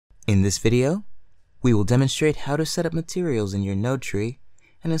In this video, we will demonstrate how to set up materials in your node tree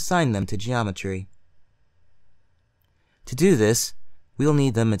and assign them to geometry. To do this, we'll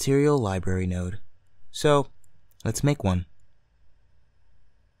need the Material Library node. So, let's make one.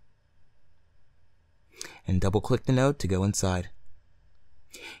 And double-click the node to go inside.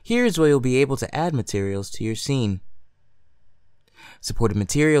 Here's where you'll be able to add materials to your scene. Supported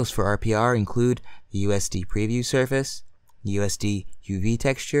materials for RPR include the USD Preview Surface, USD UV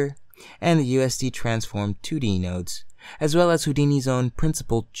Texture, and the USD Transformed 2D nodes, as well as Houdini's own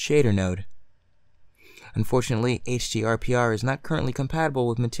Principled Shader node. Unfortunately, HDRPR is not currently compatible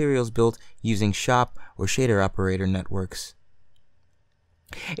with materials built using shop or shader operator networks.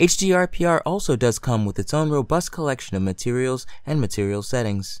 HDRPR also does come with its own robust collection of materials and material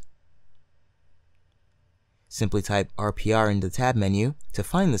settings. Simply type RPR in the tab menu to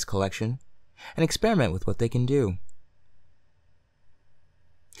find this collection and experiment with what they can do.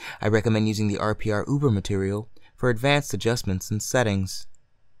 I recommend using the RPR Uber material for advanced adjustments and settings.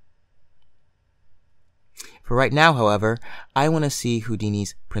 For right now, however, I want to see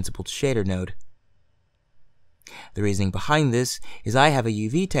Houdini's Principled Shader node. The reasoning behind this is I have a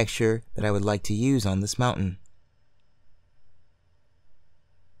UV texture that I would like to use on this mountain.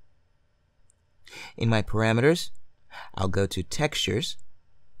 In my parameters, I'll go to Textures,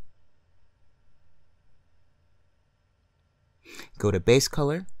 go to Base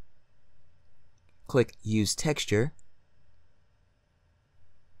Color, click Use Texture,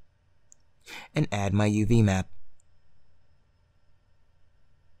 and add my UV map.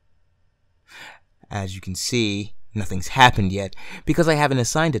 As you can see, nothing's happened yet because I haven't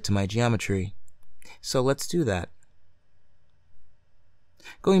assigned it to my geometry. So let's do that.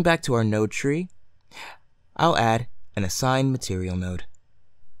 Going back to our node tree, I'll add an Assign Material node.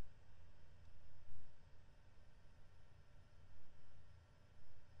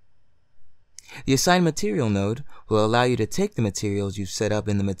 The Assign Material node will allow you to take the materials you've set up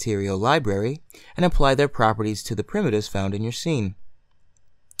in the Material Library and apply their properties to the primitives found in your scene.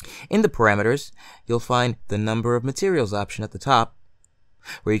 In the parameters, you'll find the Number of Materials option at the top,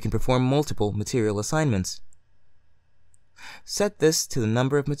 where you can perform multiple material assignments. Set this to the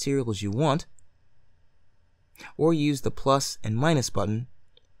number of materials you want, or use the plus and minus button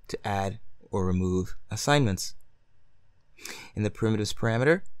to add or remove assignments. In the primitives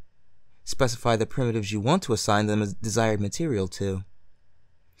parameter, specify the primitives you want to assign them a desired material to.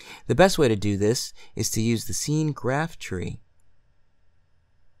 The best way to do this is to use the scene graph tree.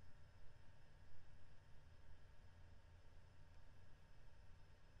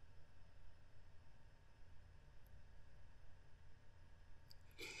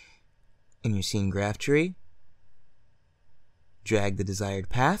 In your scene graph tree, drag the desired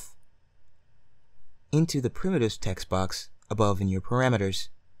path into the primitives text box above in your parameters.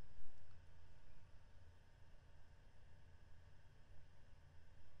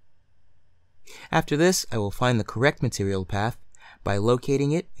 After this, I will find the correct material path by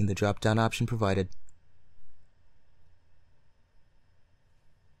locating it in the drop-down option provided.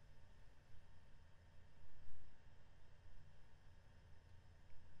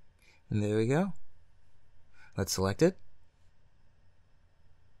 And there we go. Let's select it.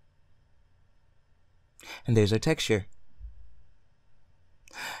 And there's our texture.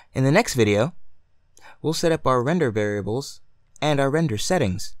 In the next video, we'll set up our render variables and our render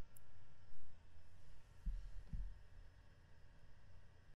settings.